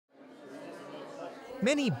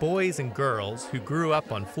Many boys and girls who grew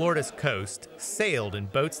up on Florida's coast sailed in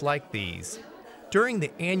boats like these. During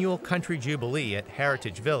the annual Country Jubilee at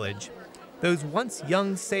Heritage Village, those once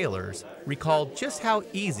young sailors recalled just how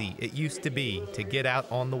easy it used to be to get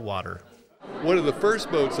out on the water. One of the first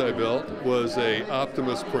boats I built was a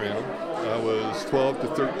Optimus pram. I was 12 to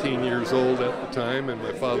 13 years old at the time, and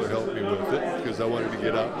my father helped me with it because I wanted to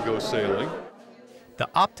get out and go sailing. The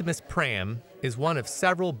Optimus pram is one of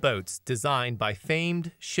several boats designed by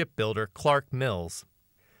famed shipbuilder Clark Mills.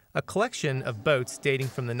 A collection of boats dating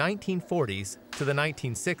from the 1940s to the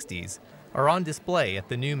 1960s are on display at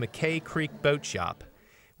the new McKay Creek Boat Shop,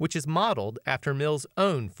 which is modeled after Mills'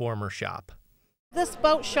 own former shop. This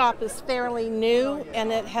boat shop is fairly new,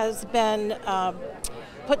 and it has been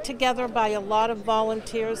put together by a lot of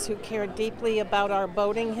volunteers who care deeply about our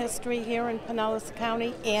boating history here in Pinellas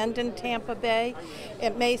County and in Tampa Bay.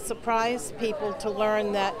 It may surprise people to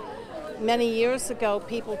learn that many years ago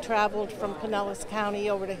people traveled from Pinellas County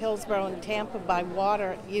over to Hillsborough and Tampa by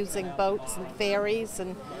water using boats and ferries,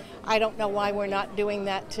 and I don't know why we're not doing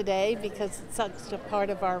that today because it's such a part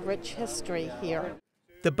of our rich history here.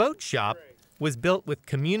 The boat shop was built with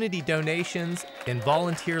community donations and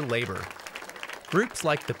volunteer labor. Groups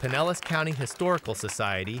like the Pinellas County Historical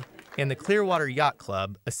Society and the Clearwater Yacht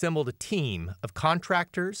Club assembled a team of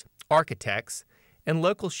contractors, architects, and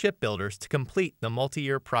local shipbuilders to complete the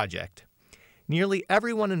multi-year project. Nearly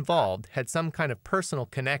everyone involved had some kind of personal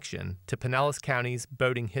connection to Pinellas County's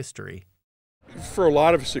boating history. For a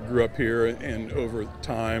lot of us that grew up here and over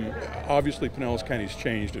time, obviously Pinellas County's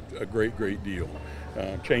changed a great deal.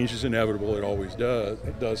 Change is inevitable, it always does.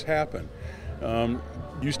 It does happen.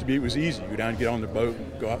 Used to be it was easy. You go down, get on the boat,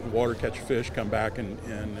 go out in the water, catch a fish, come back,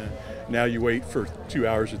 and now you wait for 2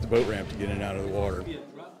 hours at the boat ramp to get in and out of the water.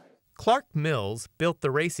 Clark Mills built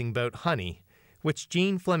the racing boat Honey, which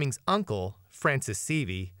Gene Fleming's uncle, Francis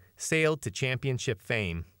Seavey, sailed to championship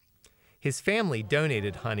fame. His family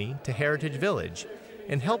donated Honey to Heritage Village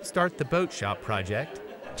and helped start the boat shop project.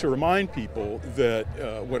 To remind people that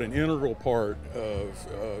what an integral part of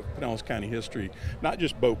Pinellas County history, not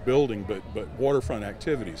just boat building, but waterfront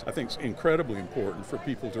activities, I think is incredibly important for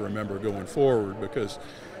people to remember going forward, because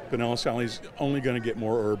Pinellas County is only going to get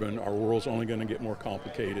more urban, our world's only going to get more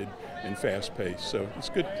complicated and fast-paced. So it's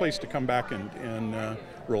a good place to come back and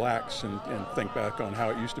relax and think back on how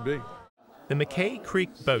it used to be. The McKay Creek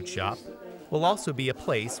Boat Shop will also be a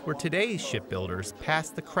place where today's shipbuilders pass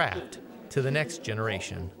the craft to the next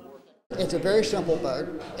generation. It's a very simple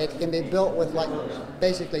boat. It can be built with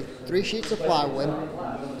basically 3 sheets of plywood,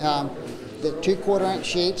 the 2 1/4-inch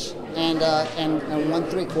sheets, and 1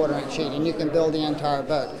 3/4-inch sheet, and you can build the entire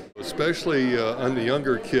boat. Especially on the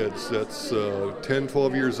younger kids, that's 10,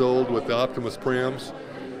 12 years old with the Optimus prams.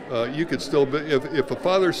 You could still, if a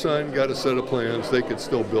father-son got a set of plans, they could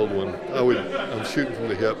still build one. I'm shooting from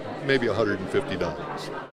the hip, maybe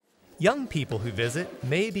 $150. Young people who visit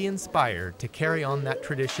may be inspired to carry on that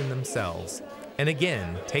tradition themselves and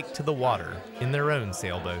again take to the water in their own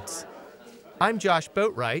sailboats. I'm Josh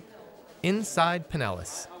Boatwright, inside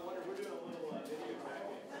Pinellas.